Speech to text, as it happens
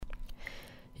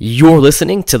You're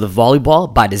listening to the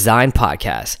Volleyball by Design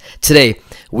podcast. Today,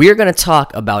 we are going to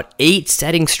talk about 8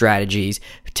 setting strategies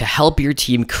to help your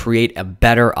team create a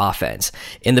better offense.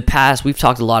 In the past, we've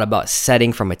talked a lot about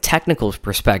setting from a technical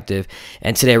perspective,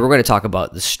 and today we're going to talk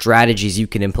about the strategies you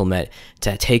can implement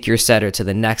to take your setter to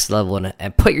the next level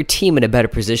and put your team in a better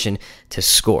position to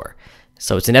score.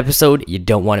 So it's an episode you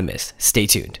don't want to miss. Stay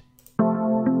tuned.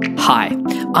 Hi,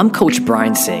 I'm Coach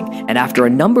Brian Singh, and after a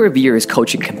number of years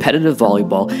coaching competitive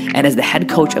volleyball and as the head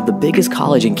coach of the biggest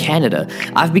college in Canada,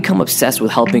 I've become obsessed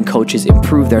with helping coaches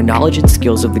improve their knowledge and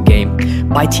skills of the game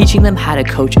by teaching them how to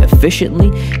coach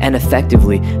efficiently and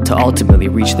effectively to ultimately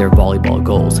reach their volleyball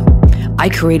goals. I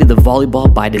created the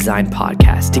Volleyball by Design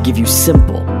podcast to give you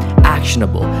simple,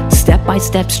 actionable,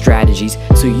 step-by-step strategies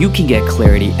so you can get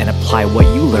clarity and apply what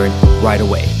you learn right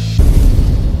away.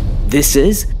 This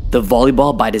is the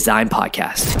Volleyball by Design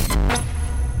podcast.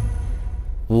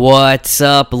 What's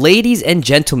up, ladies and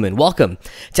gentlemen? Welcome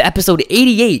to episode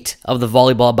 88 of the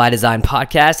Volleyball by Design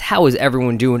podcast. How is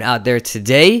everyone doing out there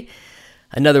today?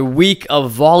 Another week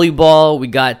of volleyball. We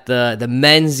got the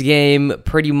men's game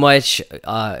pretty much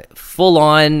full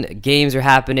on. Games are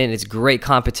happening. It's great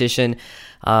competition.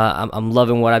 I'm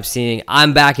loving what I'm seeing.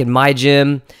 I'm back in my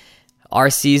gym. Our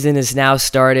season is now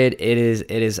started. It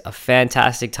is a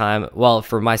fantastic time. Well,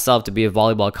 for myself to be a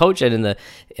volleyball coach and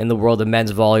in the world of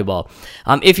men's volleyball.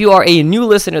 If you are a new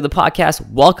listener to the podcast,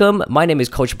 welcome. My name is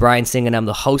Coach Brian Singh, and I'm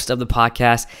the host of the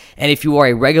podcast. And if you are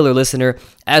a regular listener,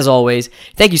 as always,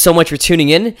 thank you so much for tuning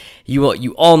in.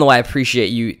 You all know I appreciate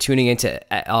you tuning into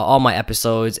all my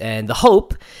episodes, and the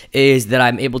hope is that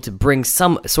I'm able to bring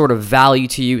some sort of value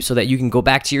to you so that you can go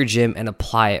back to your gym and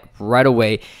apply it right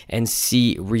away and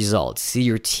see results, see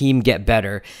your team get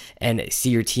better, and see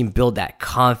your team build that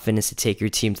confidence to take your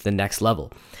team to the next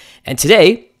level. And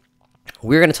today,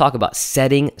 we're going to talk about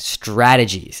setting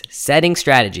strategies.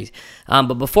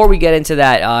 But before we get into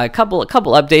that, a couple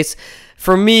updates.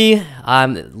 For me,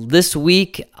 this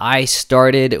week we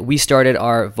started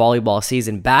our volleyball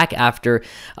season back after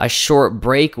a short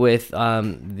break with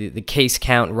the case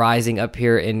count rising up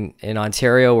here in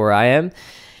Ontario where I am,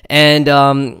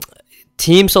 and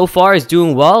team so far is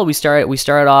doing well. We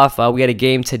started off. We had a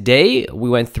game today. We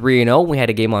went 3-0. We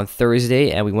had a game on Thursday,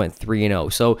 and we went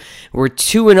 3-0. So we're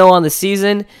 2-0 on the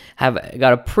season. Have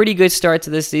got a pretty good start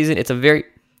to this season. It's a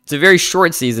very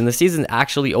short season. The season's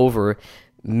actually over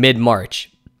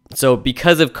mid-March. So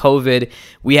because of COVID,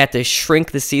 we had to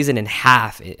shrink the season in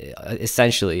half,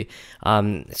 essentially.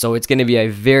 So it's going to be a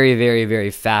very, very, very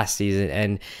fast season,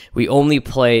 and we only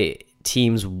play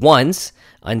teams once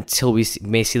until we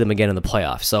may see them again in the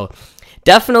playoffs. So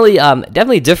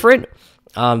definitely different.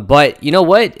 But you know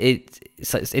what? It's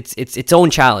its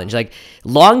own challenge. Like,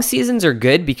 long seasons are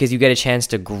good because you get a chance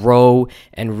to grow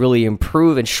and really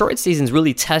improve, and short seasons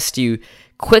really test you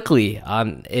quickly.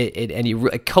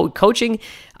 Coaching,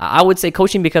 I would say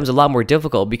coaching becomes a lot more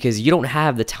difficult because you don't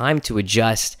have the time to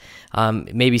adjust,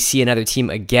 maybe see another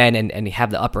team again and have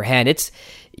the upper hand.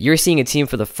 You're seeing a team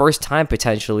for the first time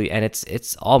potentially, and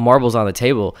it's all marbles on the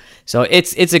table. So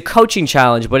it's a coaching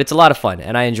challenge, but it's a lot of fun,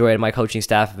 and I enjoy it. My coaching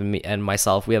staff and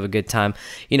myself, we have a good time,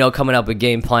 coming up with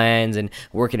game plans and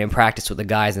working in practice with the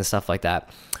guys and stuff like that.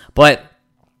 But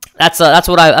that's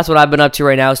what I've been up to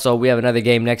right now. So we have another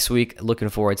game next week. Looking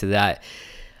forward to that.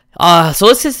 So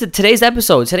let's get to today's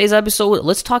episode.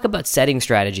 Let's talk about setting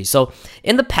strategy. So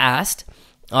in the past,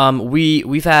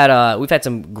 we've had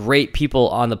some great people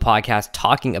on the podcast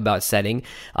talking about setting.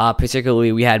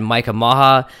 Particularly, we had Micah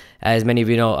Maha, as many of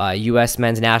you know, U.S.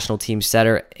 men's national team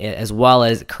setter, as well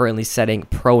as currently setting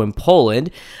pro in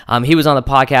Poland. He was on the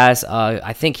podcast.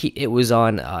 I think it was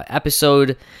on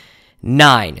episode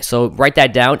 9. So write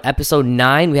that down. Episode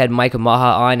 9, we had Micah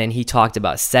Maha on, and he talked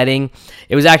about setting.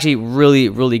 It was actually really,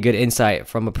 really good insight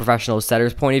from a professional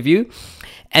setter's point of view.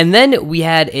 And then we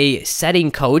had a setting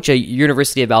coach, a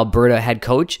University of Alberta head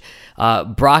coach,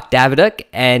 Brock Daviduk,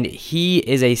 and he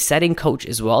is a setting coach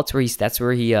as well. That's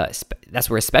where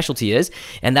his specialty is,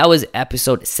 and that was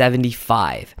episode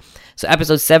 75. So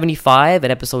episode 75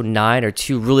 and episode 9 are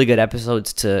 2 really good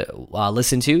episodes to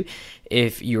listen to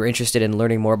if you're interested in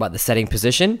learning more about the setting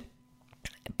position.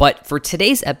 But for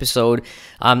today's episode,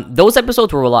 those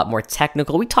episodes were a lot more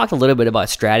technical. We talked a little bit about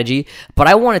strategy, but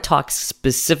I want to talk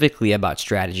specifically about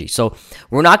strategy. So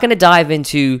we're not going to dive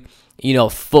into,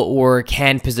 footwork,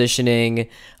 hand positioning,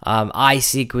 eye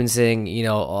sequencing,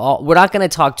 we're not going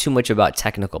to talk too much about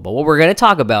technical, but what we're going to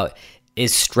talk about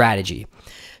is strategy.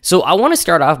 So I want to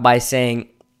start off by saying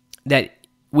that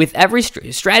with every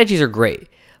strategies are great,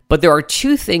 But there are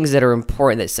two things that are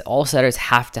important that all setters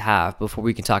have to have before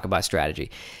we can talk about strategy.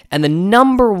 And the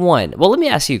number one, well, let me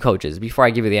ask you, coaches, before I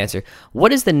give you the answer,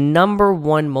 what is the number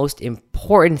one most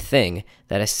important thing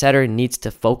that a setter needs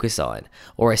to focus on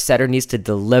or a setter needs to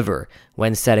deliver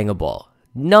when setting a ball?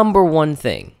 Number one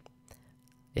thing.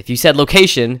 If you said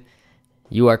location,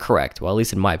 you are correct. Well, at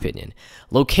least in my opinion.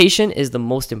 Location is the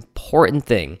most important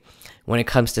thing when it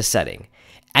comes to setting.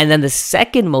 And then the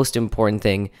second most important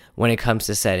thing when it comes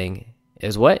to setting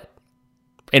is what?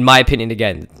 In my opinion,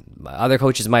 again, other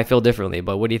coaches might feel differently,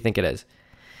 but what do you think it is?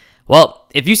 Well,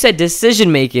 if you said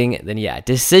decision-making, then yeah,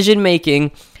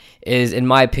 decision-making is, in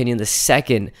my opinion, the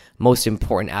second most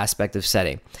important aspect of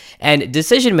setting. And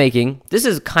decision-making, this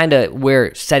is kind of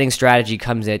where setting strategy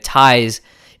comes in. It ties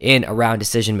in around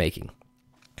decision-making.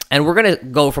 And we're going to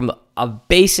go from a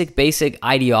basic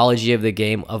ideology of the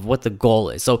game of what the goal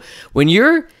is. So when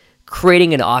you're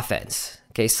creating an offense,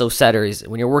 okay, so setters,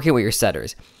 when you're working with your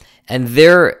setters, and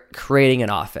they're creating an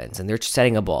offense and they're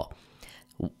setting a ball,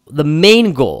 the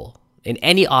main goal in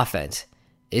any offense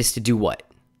is to do what?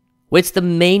 What's the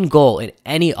main goal in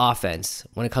any offense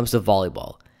when it comes to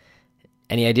volleyball?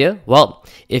 Any idea? Well,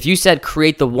 if you said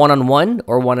create the one-on-one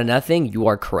or one-on-nothing, you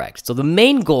are correct. So the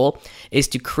main goal is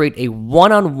to create a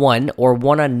one-on-one or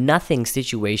one-on-nothing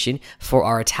situation for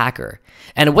our attacker.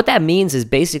 And what that means is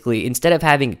basically instead of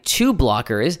having two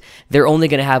blockers, they're only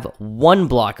going to have one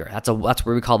blocker. That's what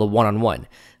we call the one-on-one.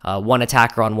 One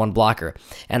attacker on one blocker.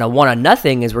 And a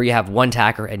one-on-nothing is where you have one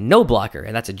attacker and no blocker.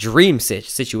 And that's a dream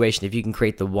situation if you can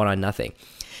create the one-on-nothing.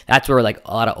 That's where like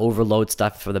a lot of overload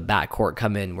stuff for the backcourt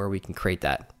come in where we can create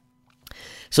that.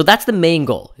 So that's the main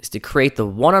goal, is to create the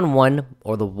one-on-one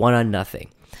or the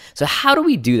one-on-nothing. So how do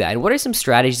we do that? And what are some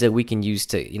strategies that we can use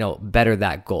to, better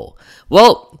that goal?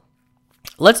 Well,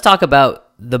 let's talk about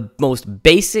the most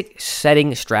basic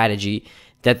setting strategy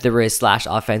that there is /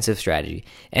 offensive strategy.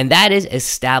 And that is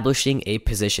establishing a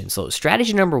position. So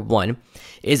strategy number one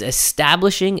is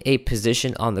establishing a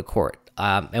position on the court.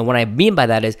 And what I mean by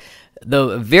that is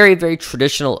the very, very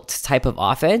traditional type of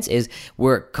offense is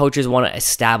where coaches want to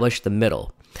establish the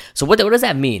middle. So what does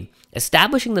that mean?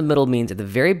 Establishing the middle means at the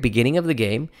very beginning of the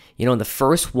game, in the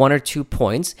first 1 or 2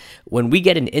 points, when we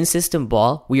get an in-system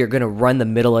ball, we are going to run the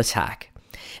middle attack.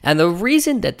 And the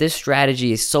reason that this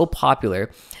strategy is so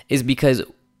popular is because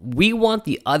we want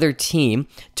the other team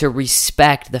to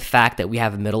respect the fact that we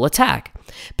have a middle attack.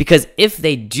 Because if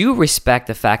they do respect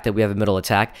the fact that we have a middle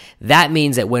attack, that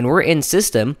means that when we're in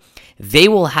system, they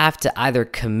will have to either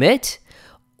commit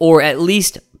or at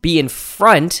least be in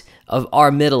front of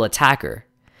our middle attacker.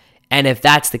 And if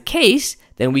that's the case,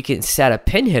 then we can set a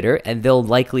pin hitter and they'll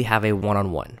likely have a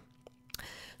one-on-one.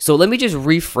 So let me just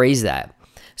rephrase that.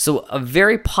 So a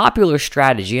very popular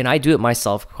strategy, and I do it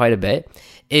myself quite a bit,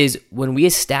 is when we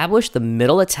establish the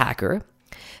middle attacker,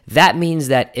 that means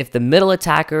that if the middle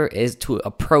attacker is to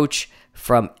approach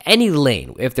from any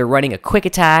lane, if they're running a quick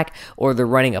attack or they're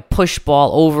running a push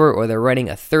ball over or they're running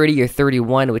a 30 or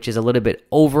 31, which is a little bit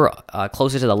over,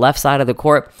 closer to the left side of the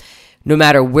court, no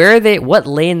matter what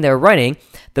lane they're running,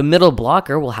 the middle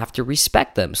blocker will have to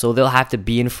respect them. So they'll have to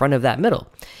be in front of that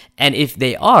middle. And if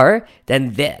they are,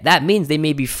 then that means they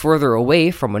may be further away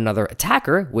from another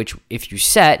attacker, which if you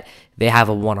set, they have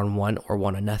a one-on-one or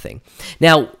one-on-nothing.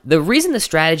 Now, the reason the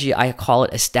strategy, I call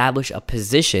it establish a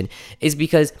position, is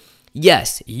because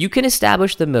yes, you can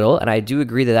establish the middle, and I do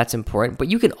agree that that's important, but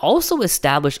you can also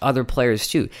establish other players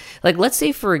too. Like, let's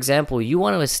say, for example, you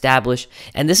want to establish,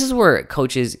 and this is where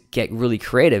coaches get really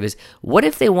creative, is what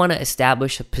if they want to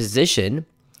establish a position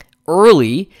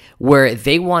early where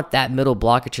they want that middle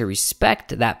blocker to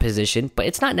respect that position, but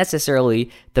it's not necessarily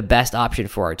the best option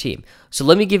for our team. So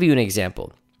let me give you an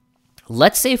example.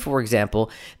 Let's say, for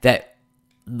example, that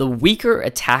the weaker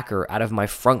attacker out of my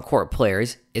front court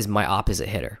players is my opposite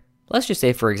hitter. Let's just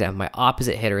say, for example, my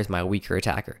opposite hitter is my weaker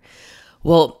attacker.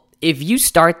 Well, if you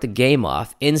start the game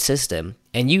off in system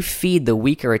and you feed the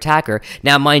weaker attacker,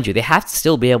 now mind you, they have to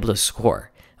still be able to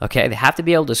score. Okay, they have to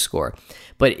be able to score.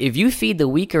 But if you feed the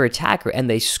weaker attacker and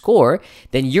they score,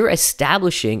 then you're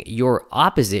establishing your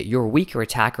opposite, your weaker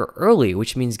attacker early,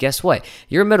 which means guess what?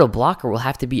 Your middle blocker will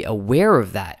have to be aware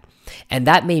of that. And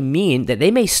that may mean that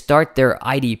they may start their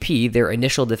IDP, their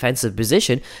initial defensive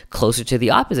position, closer to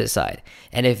the opposite side.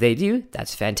 And if they do,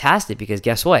 that's fantastic because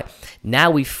guess what?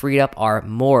 Now we've freed up our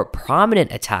more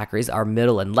prominent attackers, our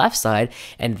middle and left side,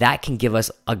 and that can give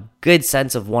us a good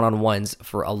sense of one-on-ones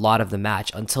for a lot of the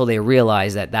match until they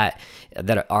realize that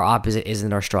our opposite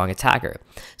isn't our strong attacker.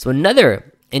 So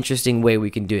another interesting way we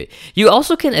can do it. You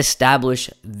also can establish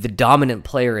the dominant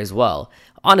player as well.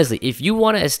 Honestly, if you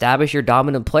want to establish your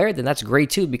dominant player, then that's great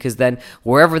too, because then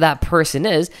wherever that person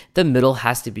is, the middle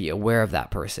has to be aware of that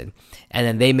person. And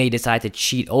then they may decide to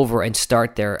cheat over and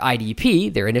start their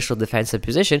IDP, their initial defensive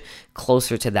position,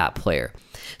 closer to that player.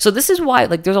 So this is why,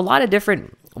 like, there's a lot of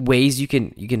different ways you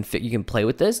can play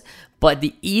with this, but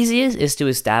the easiest is to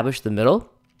establish the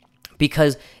middle,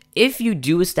 because if you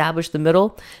do establish the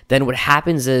middle, then what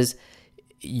happens is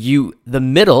the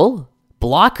middle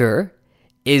blocker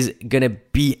is going to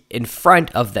be in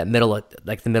front of that middle,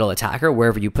 like the middle attacker,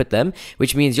 wherever you put them,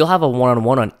 which means you'll have a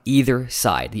one-on-one on either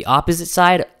side, the opposite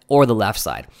side or the left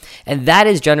side. And that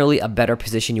is generally a better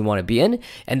position you want to be in.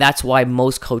 And that's why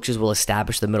most coaches will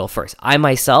establish the middle first. I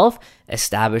myself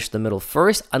establish the middle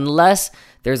first, unless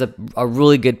there's a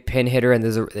really good pin hitter and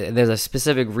there's a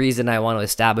specific reason I want to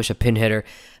establish a pin hitter.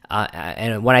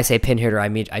 And when I say pin hitter,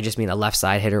 I just mean a left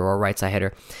side hitter or a right side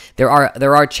hitter. There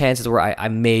are chances where I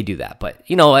may do that, but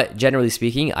you know what? Generally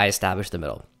speaking, I establish the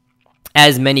middle,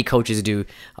 as many coaches do,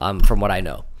 from what I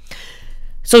know.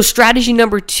 So strategy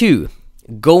number 2,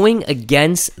 going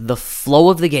against the flow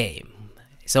of the game.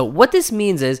 So what this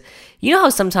means is, you know how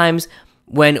sometimes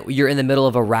when you're in the middle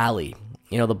of a rally,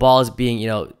 the ball is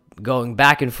being, going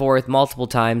back and forth multiple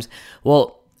times.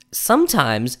 Well,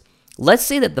 sometimes, let's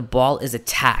say that the ball is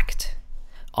attacked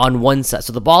on one side.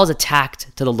 So the ball is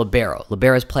attacked to the libero.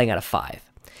 Libero is playing at a 5.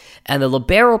 And the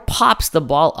libero pops the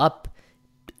ball up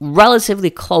relatively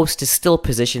close to still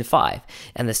position 5.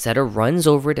 And the setter runs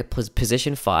over to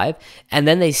position 5, and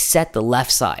then they set the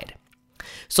left side.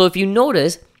 So if you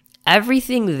notice,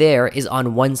 everything there is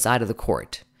on one side of the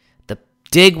court. The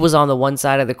dig was on the one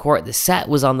side of the court, the set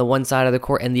was on the one side of the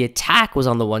court, and the attack was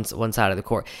on the one side of the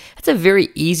court. That's a very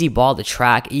easy ball to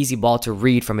track, easy ball to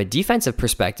read from a defensive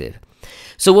perspective.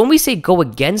 So when we say go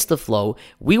against the flow,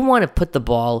 we want to put the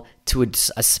ball to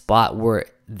a spot where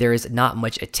there is not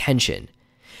much attention.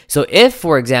 So if,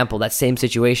 for example, that same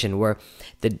situation where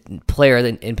the player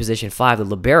in position 5, the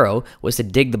libero, was to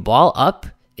dig the ball up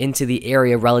into the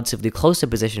area relatively close to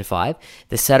position 5,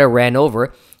 the setter ran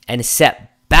over and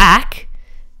set back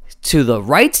to the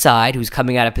right side, who's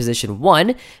coming out of position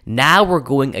 1, now we're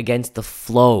going against the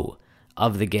flow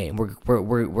of the game.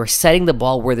 We're setting the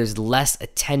ball where there's less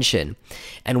attention.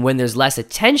 And when there's less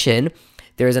attention,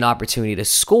 there's an opportunity to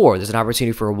score. There's an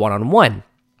opportunity for a one-on-one.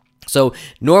 So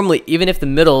normally, even if the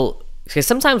middle, because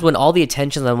sometimes when all the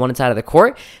attention is on one side of the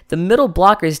court, the middle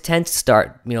blockers tend to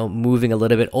start, moving a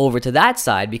little bit over to that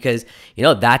side, because,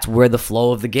 that's where the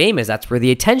flow of the game is. That's where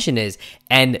the attention is.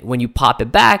 And when you pop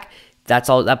it back,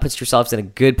 that puts yourselves in a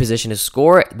good position to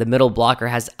score. The middle blocker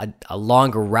has a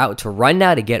longer route to run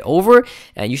now to get over,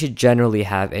 and you should generally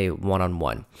have a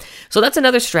one-on-one. So that's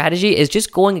another strategy, is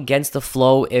just going against the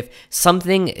flow. If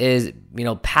something is,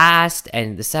 passed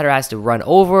and the setter has to run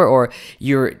over, or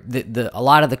a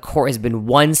lot of the court has been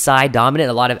one side dominant,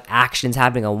 a lot of actions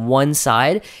happening on one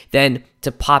side, then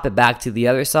to pop it back to the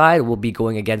other side will be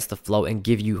going against the flow and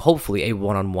give you hopefully a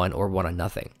one-on-one or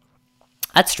one-on-nothing.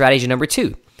 That's strategy number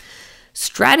 2.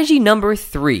 Strategy number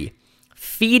 3,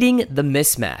 feeding the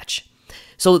mismatch.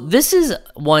 So this is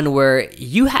one where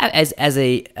you have, as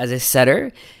a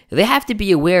setter, they have to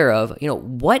be aware of,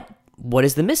 what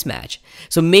is the mismatch.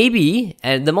 So maybe,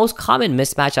 and the most common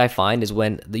mismatch I find is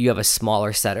when you have a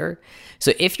smaller setter.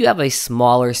 So if you have a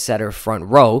smaller setter front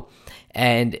row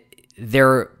and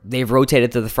they've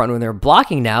rotated to the front when they're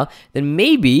blocking now, then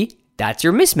maybe that's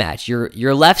your mismatch.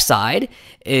 Your left side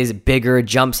is bigger,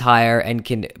 jumps higher, and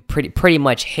can pretty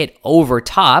much hit over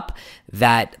top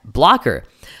that blocker.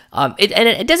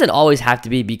 It doesn't always have to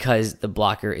be because the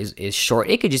blocker is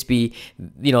short. It could just be,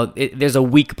 there's a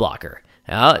weak blocker,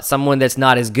 someone that's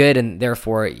not as good, and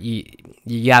therefore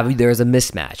there's a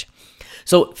mismatch.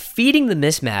 So feeding the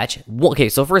mismatch. Okay,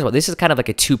 so first of all, this is kind of like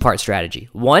a 2-part strategy.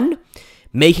 1,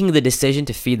 making the decision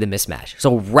to feed the mismatch.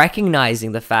 So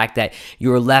recognizing the fact that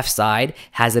your left side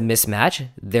has a mismatch,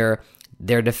 their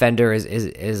defender is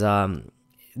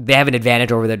they have an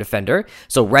advantage over their defender.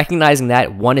 So recognizing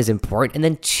that, 1, is important, and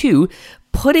then 2,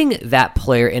 putting that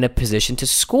player in a position to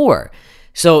score.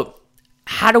 So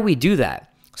how do we do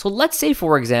that? So let's say,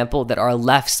 for example, that our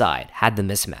left side had the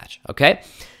mismatch, okay?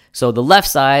 So the left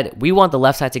side, we want the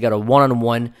left side to get a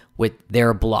one-on-one with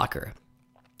their blocker.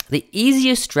 The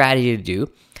easiest strategy to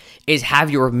do is have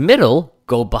your middle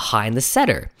go behind the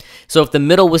setter. So if the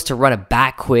middle was to run a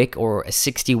back quick or a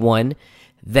 61,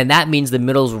 then that means the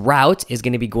middle's route is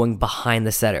going to be going behind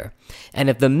the setter. And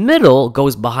if the middle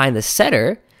goes behind the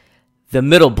setter, the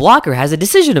middle blocker has a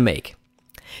decision to make.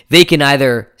 They can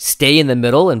either stay in the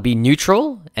middle and be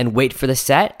neutral and wait for the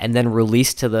set and then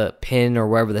release to the pin or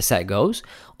wherever the set goes,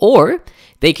 or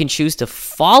they can choose to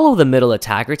follow the middle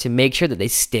attacker to make sure that they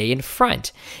stay in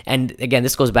front. And again,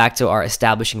 this goes back to our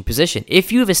establishing position.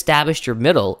 If you've established your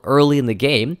middle early in the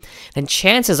game, then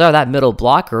chances are that middle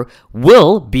blocker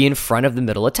will be in front of the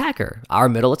middle attacker, our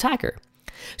middle attacker.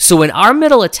 So when our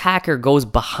middle attacker goes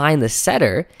behind the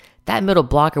setter, that middle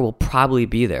blocker will probably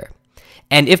be there.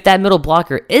 And if that middle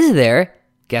blocker is there,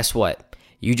 guess what?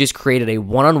 You just created a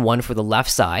one-on-one for the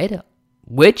left side,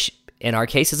 which in our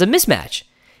case is a mismatch.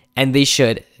 And they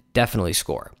should definitely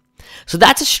score. So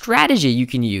that's a strategy you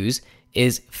can use,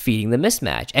 is feeding the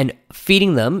mismatch and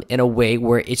feeding them in a way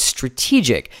where it's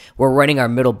strategic. We're running our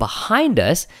middle behind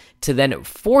us to then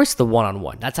force the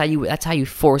one-on-one. That's how you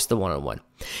force the one-on-one.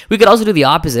 We could also do the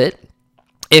opposite.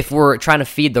 If we're trying to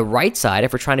feed the right side,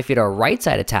 if we're trying to feed our right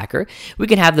side attacker, we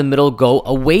can have the middle go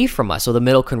away from us. So the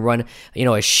middle can run,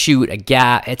 a shoot, a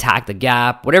gap, attack the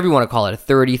gap, whatever you want to call it, a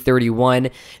 30, 31.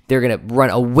 They're going to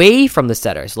run away from the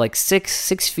setter. So like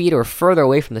 6 feet or further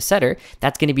away from the setter,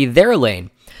 that's going to be their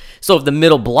lane. So if the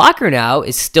middle blocker now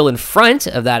is still in front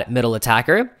of that middle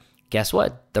attacker, guess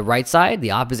what? The right side,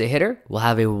 the opposite hitter, will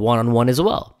have a one-on-one as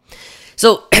well.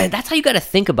 So that's how you got to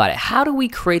think about it. How do we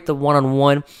create the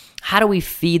one-on-one? How do we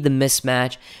feed the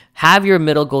mismatch? Have your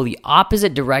middle go the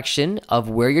opposite direction of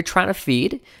where you're trying to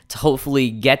feed to hopefully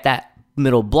get that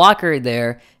middle blocker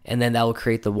there, and then that will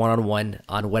create the one-on-one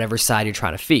on whatever side you're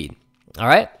trying to feed. All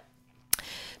right?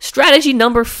 Strategy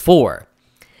number 4.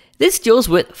 This deals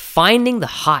with finding the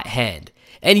hot hand.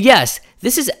 And yes,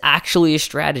 this is actually a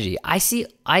strategy. I see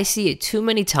it too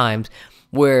many times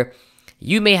where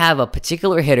you may have a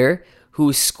particular hitter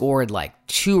who scored like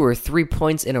 2 or 3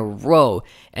 points in a row,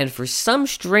 and for some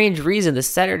strange reason, the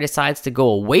setter decides to go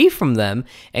away from them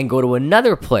and go to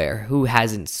another player who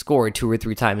hasn't scored 2 or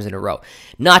 3 times in a row.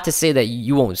 Not to say that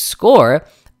you won't score,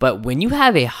 but when you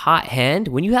have a hot hand,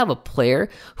 when you have a player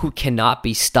who cannot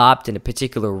be stopped in a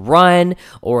particular run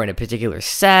or in a particular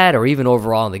set or even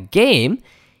overall in the game,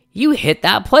 you hit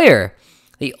that player.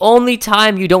 The only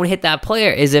time you don't hit that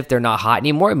player is if they're not hot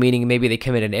anymore, meaning maybe they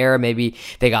commit an error, maybe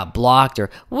they got blocked,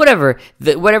 or whatever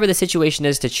the situation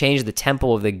is to change the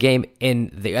tempo of the game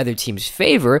in the other team's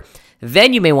favor.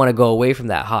 Then you may want to go away from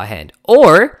that hot hand.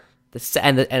 Or,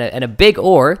 and a big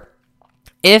or,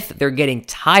 if they're getting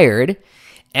tired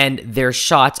and their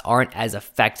shots aren't as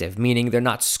effective, meaning they're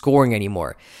not scoring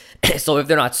anymore. So if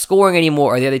they're not scoring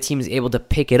anymore or the other team is able to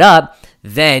pick it up,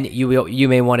 then you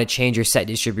may want to change your set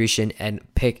distribution and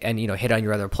pick and hit on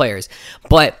your other players.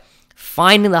 But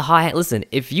finding the hot hand, listen,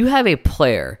 if you have a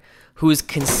player who is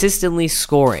consistently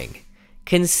scoring,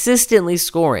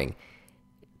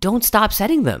 don't stop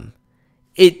setting them.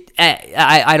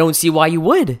 I don't see why you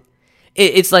would.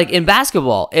 It's like in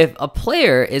basketball, if a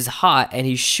player is hot and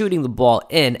he's shooting the ball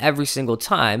in every single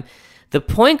time, the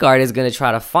point guard is going to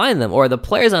try to find them, or the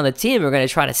players on the team are going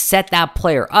to try to set that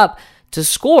player up to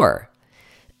score,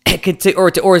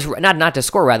 or not to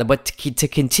score rather, but to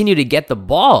continue to get the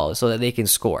ball so that they can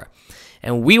score.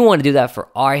 And we want to do that for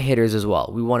our hitters as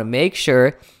well. We want to make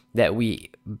sure that we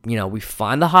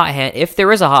find the hot hand. If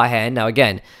there is a hot hand, now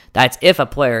again, that's if a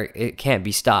player can't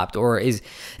be stopped or is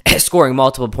scoring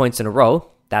multiple points in a row.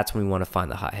 That's when we want to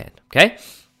find the hot hand. Okay.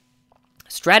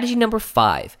 Strategy number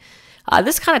 5.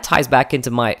 This kind of ties back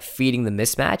into my feeding the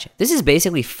mismatch. This is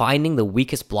basically finding the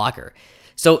weakest blocker.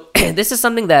 So this is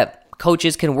something that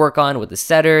coaches can work on with the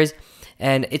setters,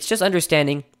 and it's just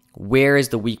understanding where is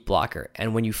the weak blocker.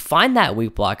 And when you find that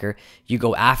weak blocker, you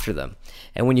go after them.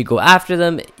 And when you go after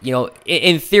them,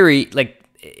 in theory, like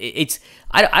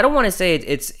I don't want to say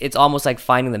it's almost like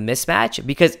finding the mismatch,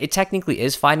 because it technically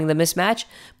is finding the mismatch,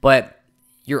 but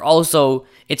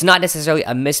it's not necessarily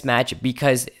a mismatch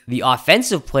because the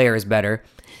offensive player is better.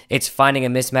 It's finding a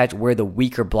mismatch where the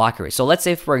weaker blocker is. So let's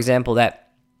say, for example, that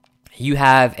you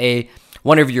have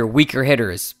one of your weaker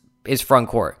hitters is front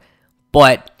court,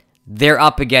 but they're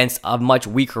up against a much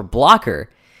weaker blocker,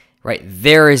 right?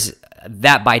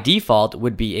 That by default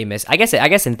would be a miss. I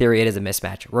guess in theory it is a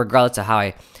mismatch, regardless of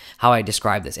how I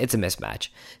describe this. It's a mismatch.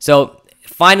 So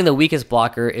finding the weakest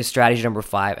blocker is strategy number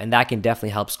 5, and that can definitely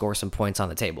help score some points on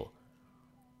the table.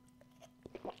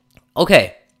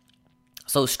 Okay,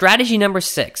 so strategy number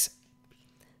 6.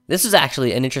 This is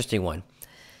actually an interesting one.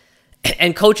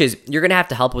 And coaches, you're going to have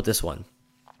to help with this one.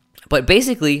 But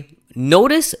basically,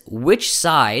 notice which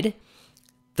side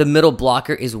the middle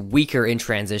blocker is weaker in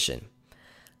transition.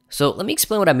 So let me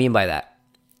explain what I mean by that.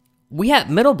 We have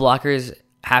middle blockers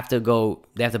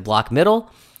they have to block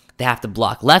middle, they have to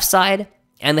block left side,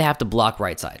 and they have to block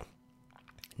right side.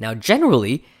 Now,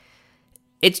 generally,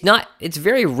 it's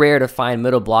very rare to find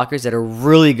middle blockers that are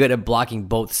really good at blocking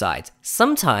both sides.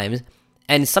 Sometimes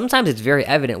it's very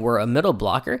evident where a middle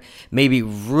blocker may be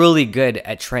really good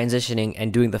at transitioning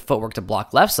and doing the footwork to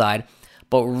block left side,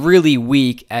 but really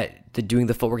weak at doing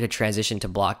the footwork to transition to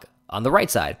block on the right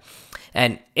side.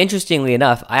 And interestingly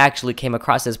enough, I actually came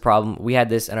across this problem. We had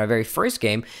this in our very first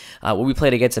game where we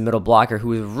played against a middle blocker who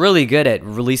was really good at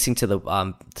releasing to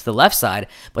the left side,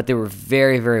 but they were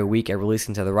very, very weak at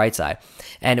releasing to the right side.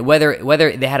 And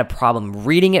whether they had a problem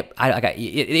reading it,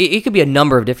 it could be a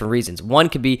number of different reasons. One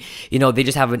could be, they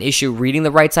just have an issue reading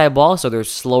the right side ball, so they're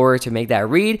slower to make that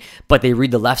read, but they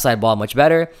read the left side ball much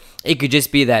better. It could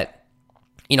just be that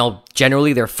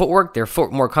generally their footwork, they're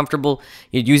more comfortable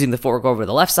using the footwork over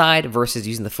the left side versus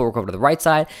using the footwork over to the right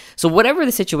side. So whatever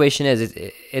the situation is,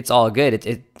 it's all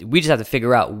good. We just have to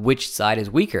figure out which side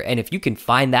is weaker. And if you can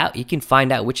find out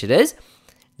which it is,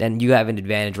 then you have an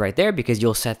advantage right there because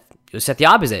you'll set the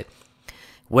opposite.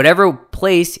 Whatever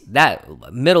place that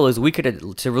middle is weaker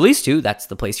to release to, that's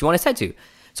the place you want to set to.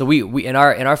 So we in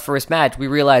our first match, we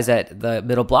realized that the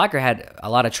middle blocker had a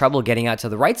lot of trouble getting out to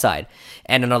the right side,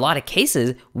 and in a lot of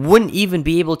cases, wouldn't even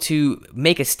be able to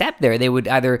make a step there. They would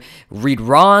either read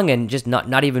wrong and just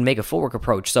not even make a footwork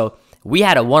approach. So we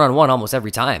had a one-on-one almost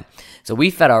every time. So we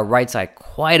fed our right side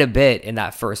quite a bit in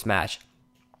that first match,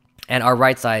 and our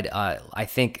right side, I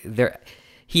think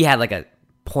he had like a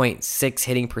 0.6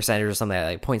 hitting percentage or something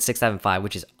like 0.675,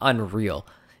 which is unreal,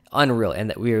 and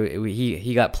that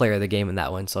he got player of the game in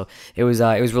that one. So it was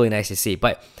really nice to see.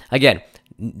 But again,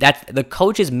 that the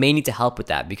coaches may need to help with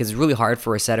that because it's really hard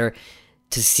for a setter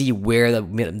to see where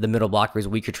the middle blocker is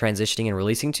weaker transitioning and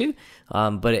releasing to.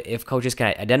 But if coaches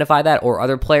can identify that, or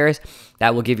other players,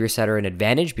 that will give your setter an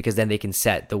advantage because then they can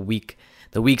set the weak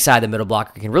side the middle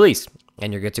blocker can release,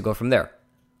 and you're good to go from there.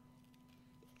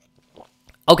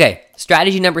 Okay,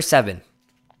 strategy number 7.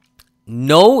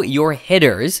 Know your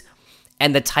hitters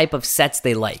and the type of sets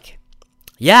they like.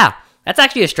 Yeah, that's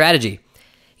actually a strategy.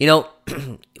 You want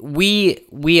to,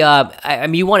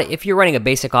 if you're running a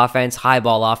basic offense, high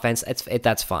ball offense,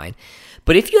 that's fine.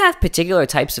 But if you have particular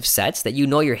types of sets that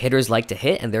your hitters like to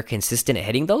hit and they're consistent at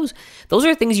hitting those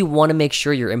are things you want to make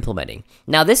sure you're implementing.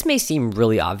 Now, this may seem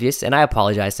really obvious, and I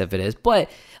apologize if it is,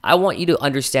 but I want you to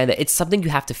understand that it's something you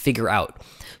have to figure out.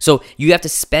 So you have to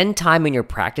spend time in your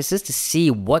practices to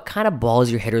see what kind of balls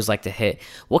your hitters like to hit,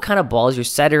 what kind of balls your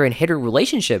setter and hitter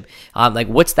relationship, like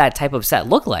what's that type of set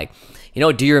look like?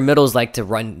 Do your middles like to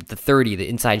run the 30, the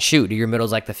inside shoot? Do your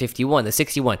middles like the 51, the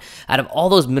 61? Out of all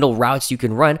those middle routes you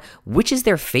can run, which is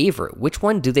their favorite? Which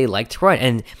one do they like to run?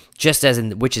 And just as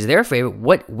in which is their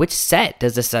favorite, which set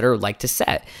does the setter like to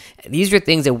set? These are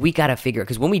things that we got to figure out,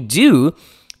 because when we do,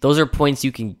 those are points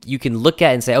you can look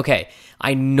at and say, okay,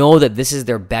 I know that this is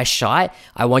their best shot.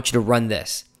 I want you to run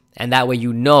this. And that way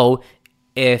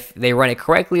if they run it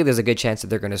correctly, there's a good chance that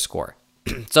they're going to score.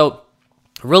 So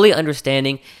really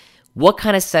understanding what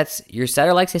kind of sets your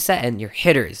setter likes to set and your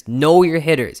hitters. Know your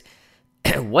hitters.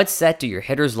 What set do your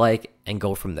hitters like, and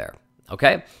go from there.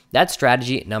 Okay? That's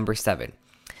strategy number 7.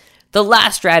 The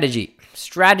last strategy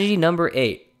number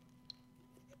 8.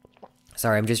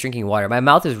 Sorry, I'm just drinking water. My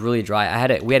mouth is really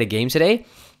dry. We had a game today,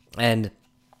 and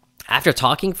after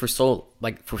talking for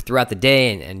throughout the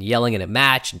day and yelling in a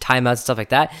match and timeouts and stuff like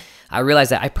that, I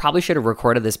realized that I probably should have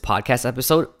recorded this podcast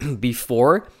episode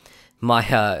before my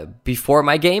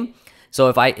game. So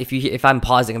if I'm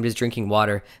pausing, I'm just drinking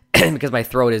water because my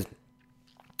throat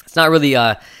it's not really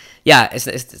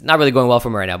it's not really going well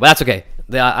for me right now, but that's okay.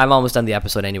 I'm almost done the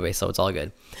episode anyway, so it's all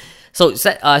good. So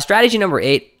strategy number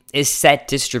 8 is set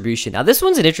distribution. Now this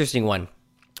one's an interesting one,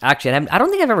 actually, and I don't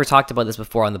think I've ever talked about this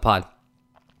before on the pod.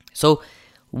 So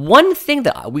one thing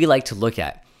that we like to look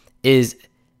at is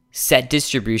set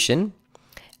distribution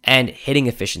and hitting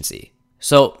efficiency.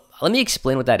 So let me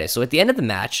explain what that is. So at the end of the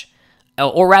match,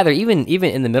 or rather even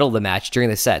in the middle of the match during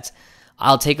the sets,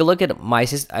 I'll take a look at my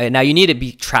system. Now you need to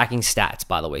be tracking stats,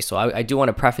 by the way. So I do want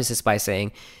to preface this by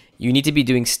saying you need to be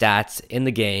doing stats in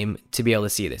the game to be able to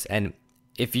see this. And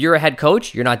if you're a head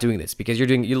coach, you're not doing this because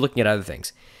you're looking at other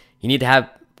things. You need to have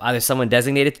either someone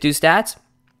designated to do stats,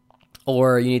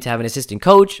 or you need to have an assistant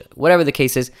coach. Whatever the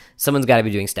case is, someone's got to be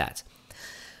doing stats.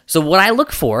 So what I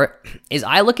look for is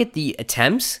I look at the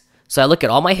attempts. So I look at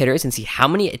all my hitters and see how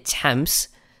many attempts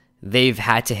they've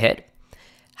had to hit,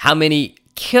 how many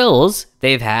kills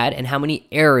they've had, and how many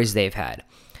errors they've had.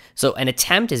 So an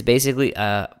attempt is basically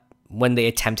when they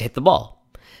attempt to hit the ball.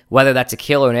 Whether that's a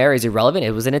kill or an error is irrelevant.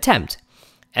 It was an attempt.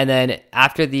 And then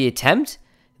after the attempt,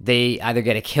 they either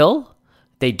get a kill,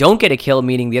 they don't get a kill,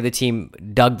 meaning the other team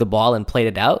dug the ball and played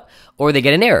it out, or they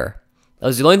get an error.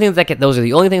 Those are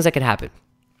the only things that can happen.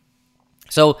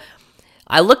 So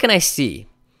I look and I see,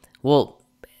 well,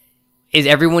 is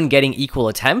everyone getting equal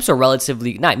attempts or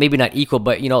relatively, maybe not equal,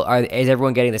 but, is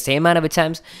everyone getting the same amount of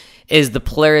attempts? Is the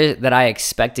player that I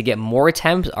expect to get more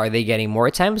attempts, are they getting more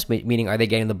attempts? Meaning, are they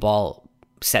getting the ball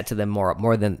set to them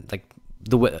more than like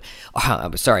the way,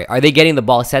 are they getting the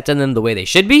ball set to them the way they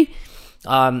should be?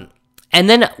 And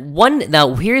then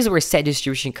now here's where set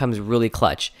distribution comes really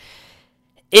clutch.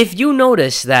 If you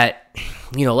notice that,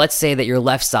 let's say that your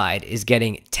left side is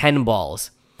getting 10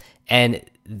 balls and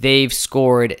they've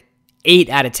scored 8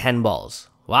 out of 10 balls.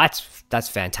 Well, that's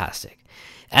fantastic.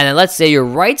 And then let's say your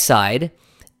right side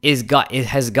has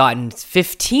gotten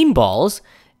 15 balls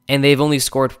and they've only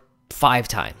scored 5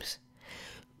 times.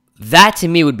 That to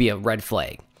me would be a red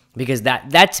flag, because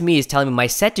that to me is telling me my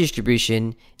set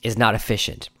distribution is not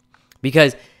efficient.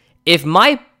 Because if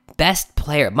my best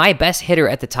player, my best hitter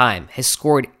at the time has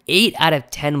scored 8 out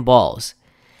of 10 balls,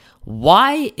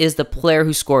 why is the player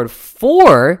who scored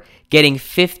 4 getting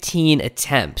 15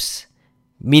 attempts?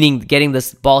 Meaning getting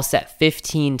this ball set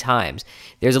 15 times.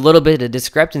 There's a little bit of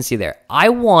discrepancy there. I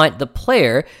want the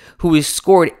player who has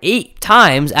scored 8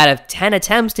 times out of 10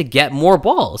 attempts to get more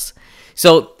balls.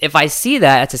 So if I see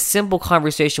that, it's a simple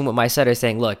conversation with my setter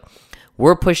saying, look,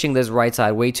 we're pushing this right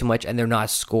side way too much and they're not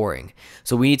scoring.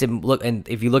 So we need to look, and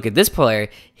if you look at this player,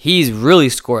 he's really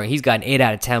scoring. He's gotten 8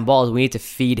 out of 10 balls. We need to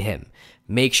feed him.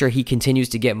 Make sure he continues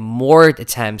to get more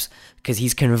attempts because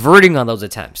he's converting on those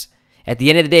attempts. At the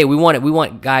end of the day, we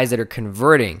want guys that are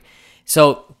converting.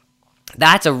 So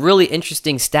that's a really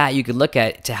interesting stat you could look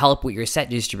at to help with your set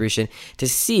distribution to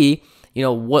see,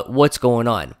 what's going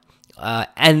on.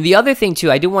 And the other thing too,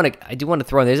 I do want to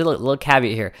throw in, there's a little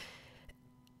caveat here.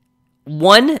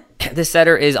 One, the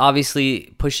setter is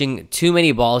obviously pushing too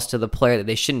many balls to the player that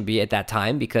they shouldn't be at that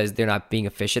time because they're not being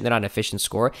efficient. They're not an efficient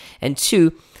scorer. And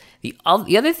two, the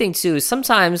other thing too is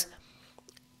sometimes,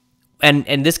 and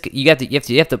this you have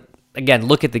to again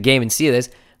look at the game and see this.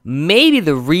 Maybe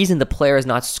the reason the player is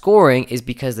not scoring is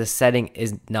because the setting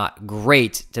is not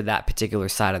great to that particular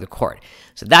side of the court.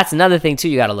 So that's another thing too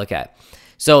you got to look at.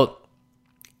 So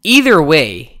either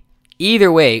way,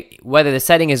 whether the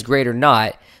setting is great or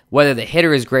not, whether the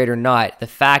hitter is great or not, the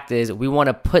fact is we want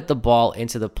to put the ball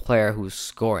into the player who's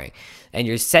scoring. And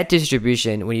your set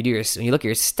distribution, when you look at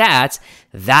your stats,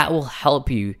 that will help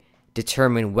you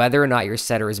determine whether or not your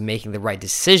setter is making the right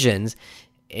decisions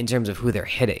in terms of who they're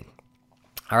hitting.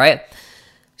 All right?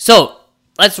 So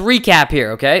let's recap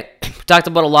here, okay? We talked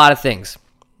about a lot of things.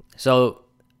 So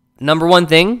number one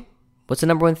thing, what's the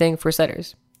number one thing for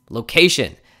setters?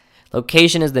 Location.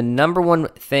 Location is the number one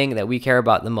thing that we care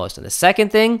about the most. And the second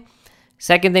thing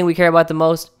we care about the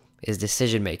most is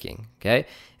decision making, okay?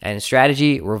 And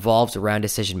strategy revolves around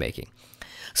decision making.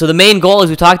 So the main goal, as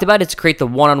we talked about, is to create the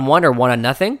one-on-one or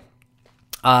one-on-nothing.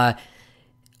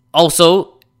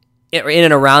 Also, in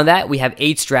and around that, we have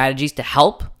 8 strategies to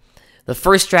help. The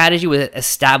first strategy was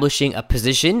establishing a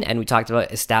position, and we talked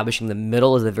about establishing the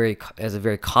middle as a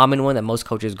very common one that most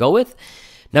coaches go with.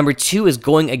 Number 2 is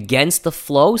going against the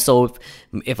flow. So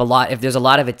if there's a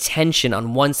lot of attention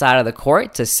on one side of the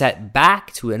court, to set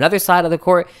back to another side of the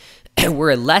court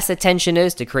where less attention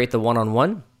is, to create the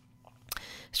one-on-one.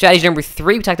 Strategy number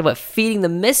 3, we talked about feeding the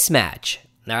mismatch.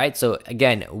 All right, so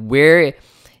again,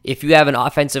 if you have an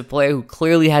offensive player who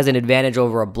clearly has an advantage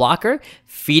over a blocker,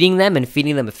 feeding them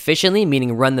efficiently,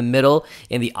 meaning run the middle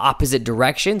in the opposite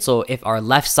direction. So if our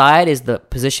left side is the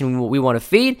position we want to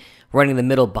feed, running the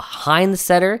middle behind the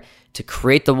setter to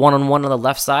create the one-on-one on the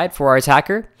left side for our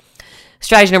attacker.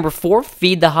 Strategy number 4,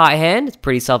 feed the hot hand. It's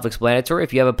pretty self-explanatory.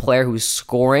 If you have a player who's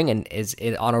scoring and is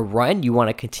on a run, you want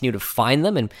to continue to find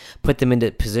them and put them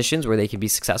into positions where they can be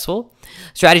successful.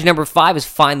 Strategy number 5 is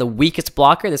find the weakest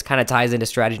blocker. This kind of ties into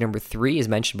strategy number 3, as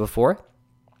mentioned before.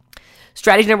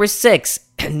 Strategy number 6,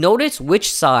 notice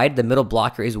which side the middle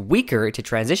blocker is weaker to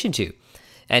transition to.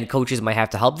 And coaches might have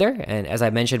to help there. And as I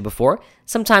mentioned before,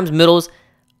 sometimes middles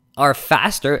are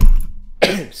faster.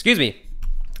 Excuse me.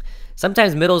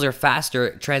 Sometimes middles are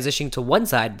faster transitioning to one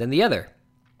side than the other.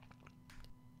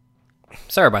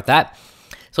 Sorry about that.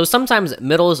 So sometimes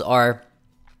middles are,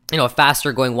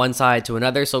 faster going one side to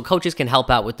another. So coaches can help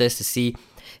out with this to see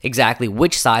exactly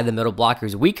which side the middle blocker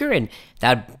is weaker, and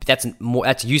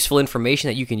that's useful information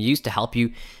that you can use to help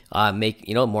you make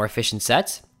more efficient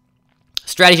sets.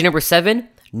 Strategy number 7,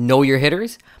 know your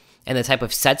hitters and the type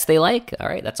of sets they like. All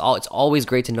right, that's all. It's always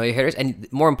great to know your hitters, and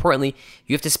more importantly,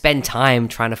 you have to spend time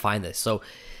trying to find this. So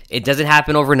it doesn't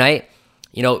happen overnight.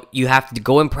 You have to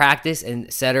go and practice,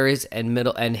 and setters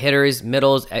and hitters,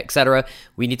 middles, etc.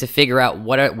 We need to figure out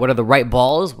what are the right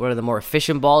balls, what are the more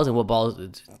efficient balls, and what balls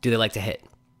do they like to hit.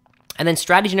 And then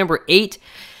strategy number 8,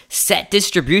 Set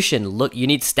distribution. Look, you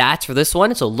need stats for this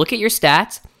one. So look at your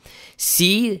stats.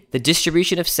 See the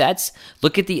distribution of sets.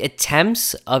 Look at the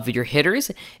attempts of your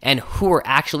hitters and who are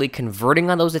actually converting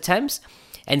on those attempts,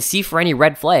 and see for any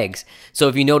red flags. So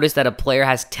if you notice that a player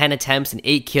has 10 attempts and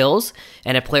 8 kills,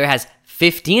 and a player has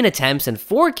 15 attempts and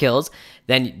 4 kills,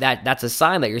 then that's a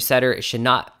sign that your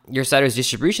setter's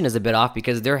distribution is a bit off,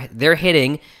 because they're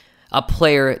hitting a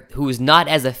player who is not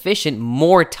as efficient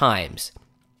more times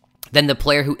than the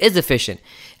player who is efficient,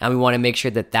 and we want to make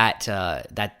sure that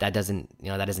doesn't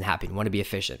happen. We want to be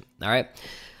efficient. All right,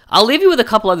 I'll leave you with a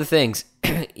couple other things.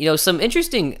 Some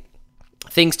interesting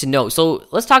things to note. So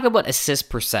let's talk about assists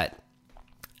per set.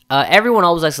 Everyone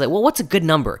always likes to say, well, what's a good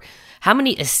number? How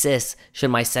many assists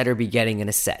should my setter be getting in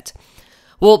a set?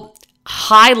 Well,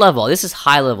 high level. This is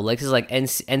high level. This is like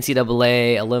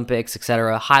NCAA, Olympics,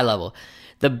 etc. High level.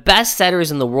 The best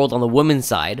setters in the world on the women's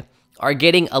side are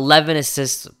getting 11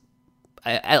 assists,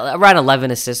 around 11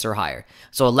 assists or higher.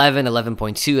 So 11, 11.2,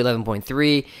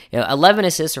 11.3, 11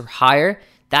 assists or higher.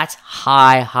 That's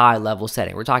high level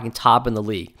setting. We're talking top in the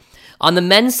league. On the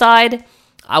men's side,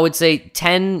 I would say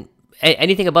 10.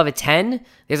 Anything above a 10,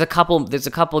 there's a couple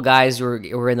guys who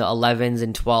are in the 11s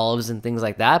and 12s and things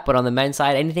like that. But on the men's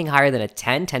side, anything higher than a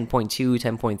 10, 10.2,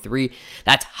 10.3,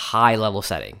 that's high level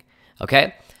setting.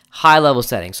 Okay, high level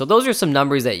setting. So those are some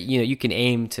numbers that you can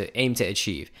aim to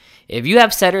achieve. If you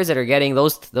have setters that are getting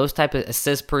those type of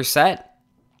assists per set,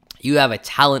 you have a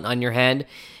talent on your hand.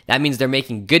 That means they're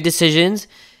making good decisions.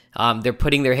 They're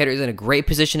putting their hitters in a great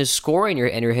position to score, and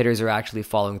your hitters are actually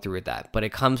following through with that. But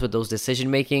it comes with those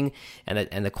decision making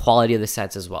and the quality of the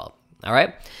sets as well. All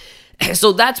right,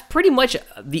 so that's pretty much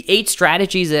the 8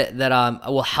 strategies that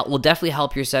will definitely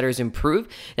help your setters improve.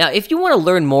 Now, if you want to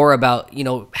learn more about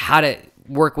how to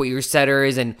work with your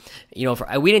setters, and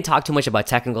we didn't talk too much about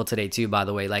technical today too, by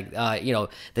the way,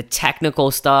 the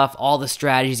technical stuff, all the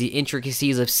strategies, the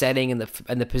intricacies of setting and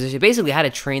the position, basically how to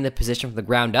train the position from the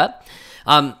ground up.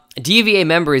 DVA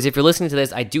members, if you're listening to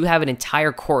this, I do have an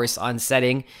entire course on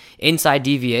setting inside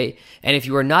DVA. And if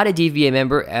you are not a DVA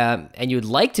member and you'd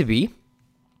like to be,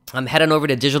 head on over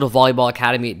to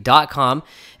digitalvolleyballacademy.com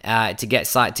to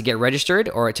get registered,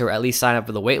 or to at least sign up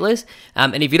for the waitlist.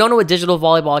 And if you don't know what Digital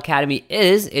Volleyball Academy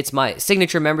is, it's my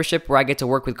signature membership where I get to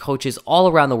work with coaches all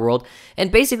around the world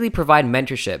and basically provide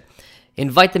mentorship.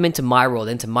 Invite them into my world,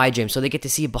 into my gym, so they get to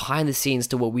see behind the scenes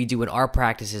to what we do in our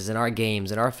practices, in our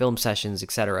games, in our film sessions,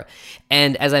 etc.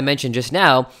 And as I mentioned just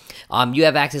now, you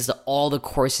have access to all the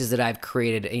courses that I've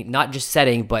created, not just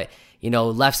setting, but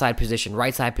left side position,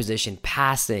 right side position,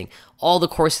 passing, all the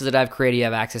courses that I've created. You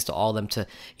have access to all of them to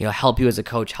help you as a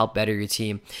coach, help better your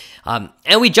team.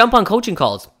 And we jump on coaching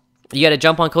calls. You got to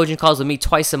jump on coaching calls with me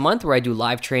twice a month, where I do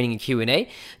live training and Q&A,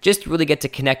 just to really get to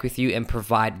connect with you and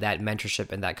provide that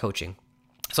mentorship and that coaching.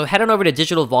 So head on over to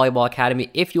Digital Volleyball Academy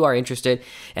if you are interested.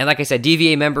 And like I said,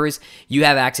 DVA members, you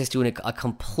have access to a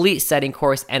complete setting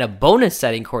course and a bonus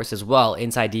setting course as well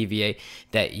inside DVA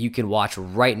that you can watch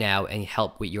right now and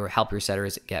help your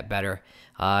setters get better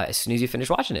as soon as you finish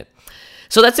watching it.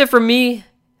 So that's it for me.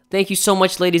 Thank you so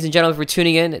much, ladies and gentlemen, for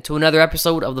tuning in to another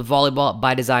episode of the Volleyball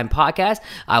by Design podcast.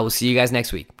 I will see you guys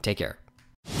next week. Take care.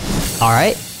 All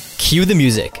right, cue the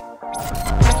music.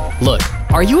 Look,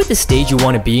 are you at the stage you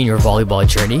want to be in your volleyball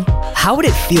journey? How would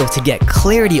it feel to get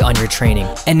clarity on your training,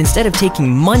 and instead of taking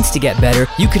months to get better,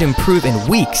 you could improve in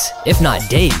weeks, if not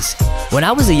days? When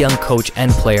I was a young coach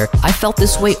and player, I felt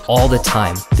this way all the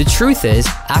time. The truth is,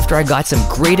 after I got some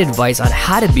great advice on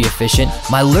how to be efficient,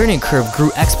 my learning curve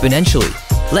grew exponentially.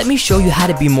 Let me show you how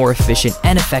to be more efficient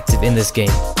and effective in this game.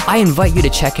 I invite you to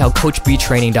check out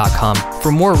CoachBTraining.com for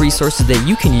more resources that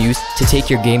you can use to take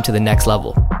your game to the next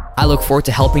level. I look forward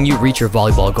to helping you reach your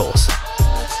volleyball goals.